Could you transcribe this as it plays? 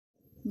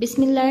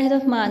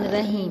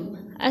Bismillahirrahmanirrahim.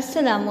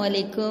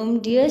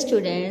 Assalamualaikum dear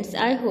students.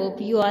 I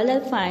hope you all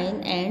are fine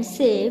and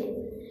safe.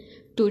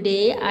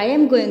 Today I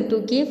am going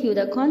to give you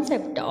the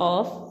concept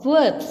of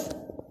verbs.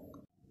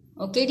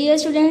 Okay dear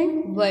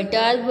student, what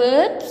are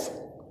verbs?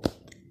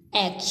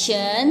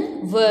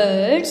 Action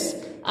words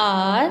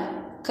are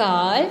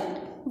called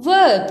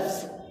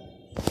verbs.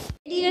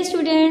 Dear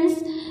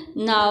students,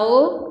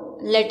 now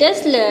let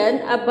us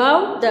learn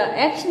about the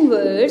action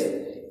words.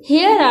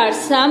 Here are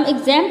some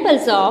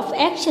examples of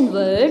action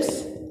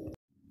words.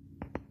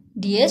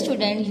 Dear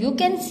student, you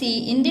can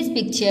see in this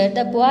picture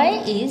the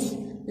boy is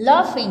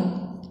laughing.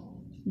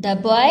 The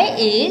boy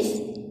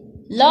is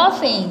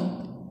laughing.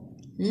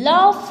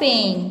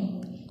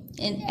 Laughing.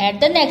 And at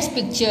the next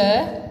picture,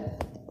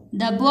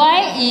 the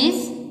boy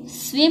is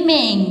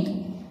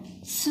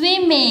swimming.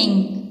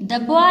 Swimming.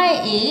 The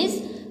boy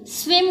is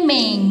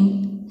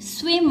swimming.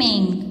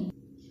 Swimming.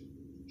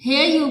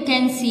 Here you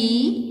can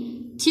see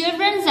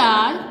children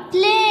are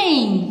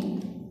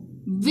playing.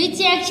 Which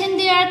action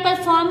they are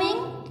performing?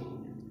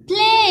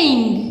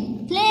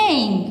 Playing.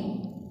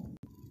 Playing.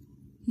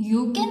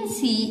 You can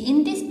see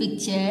in this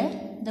picture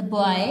the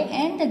boy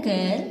and the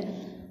girl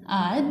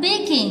are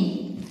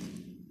baking.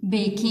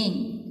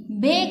 Baking.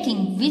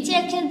 Baking. Which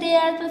action they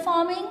are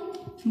performing?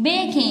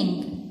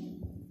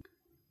 Baking.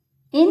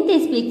 In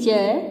this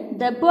picture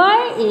the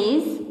boy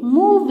is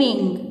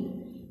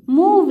moving.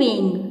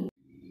 Moving.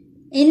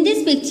 In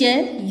this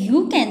picture,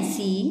 you can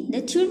see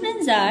the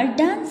children are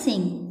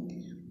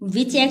dancing.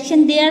 Which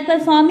action they are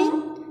performing?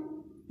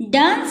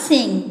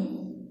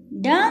 Dancing.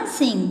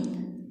 Dancing.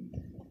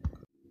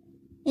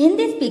 In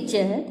this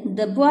picture,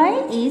 the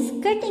boy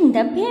is cutting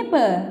the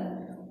paper.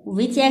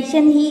 Which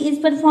action he is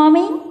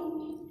performing?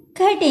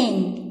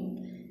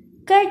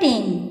 Cutting.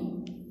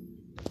 Cutting.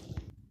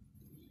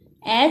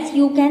 As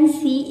you can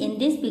see in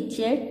this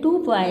picture,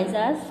 two boys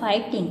are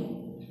fighting.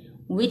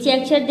 Which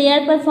action they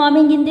are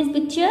performing in this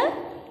picture?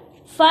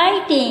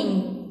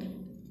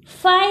 Fighting.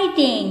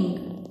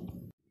 Fighting.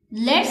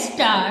 Let's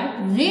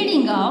start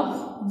reading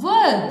of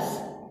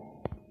verbs.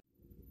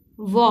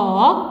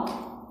 Walk,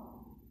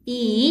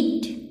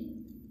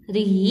 eat,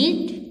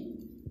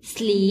 read,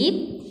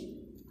 sleep,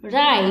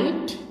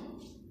 write,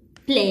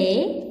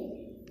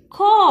 play,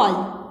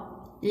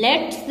 call.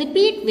 Let's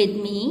repeat with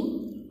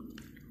me.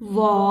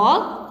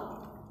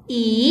 Walk,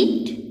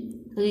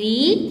 eat,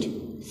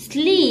 read,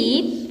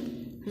 sleep,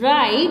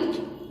 write,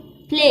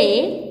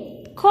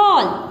 play,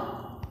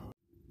 call.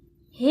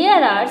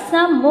 Here are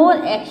some more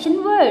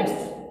action words.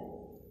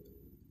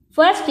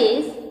 First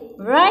is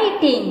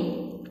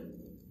writing,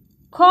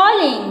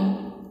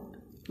 calling,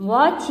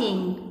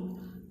 watching,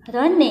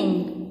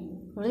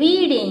 running,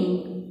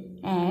 reading,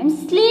 and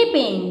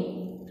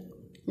sleeping.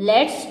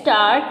 Let's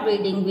start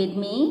reading with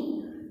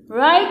me.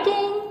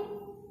 Writing,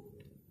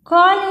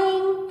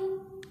 calling,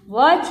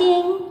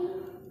 watching,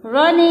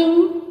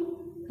 running,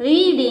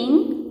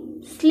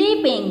 reading,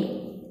 sleeping.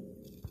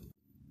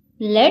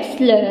 Let's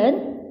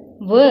learn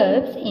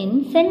verbs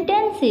in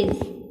sentences.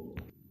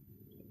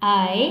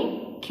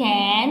 I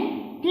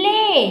can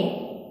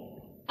play.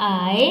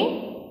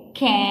 I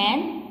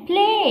can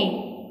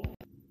play.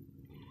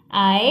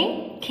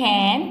 I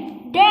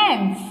can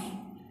dance.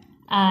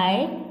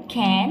 I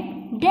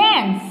can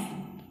dance.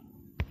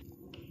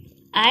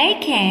 I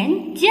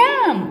can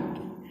jump.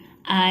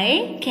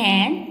 I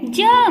can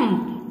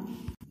jump.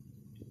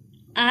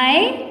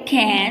 I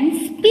can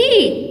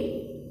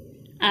speak.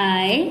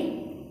 I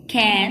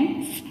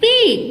can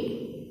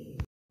speak.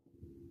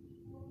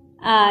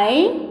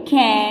 I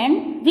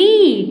can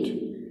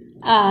read.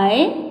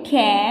 I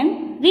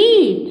can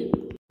read.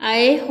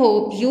 I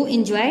hope you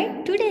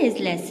enjoyed today's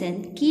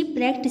lesson. Keep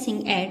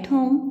practicing at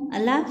home.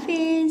 Allah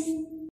Hafiz.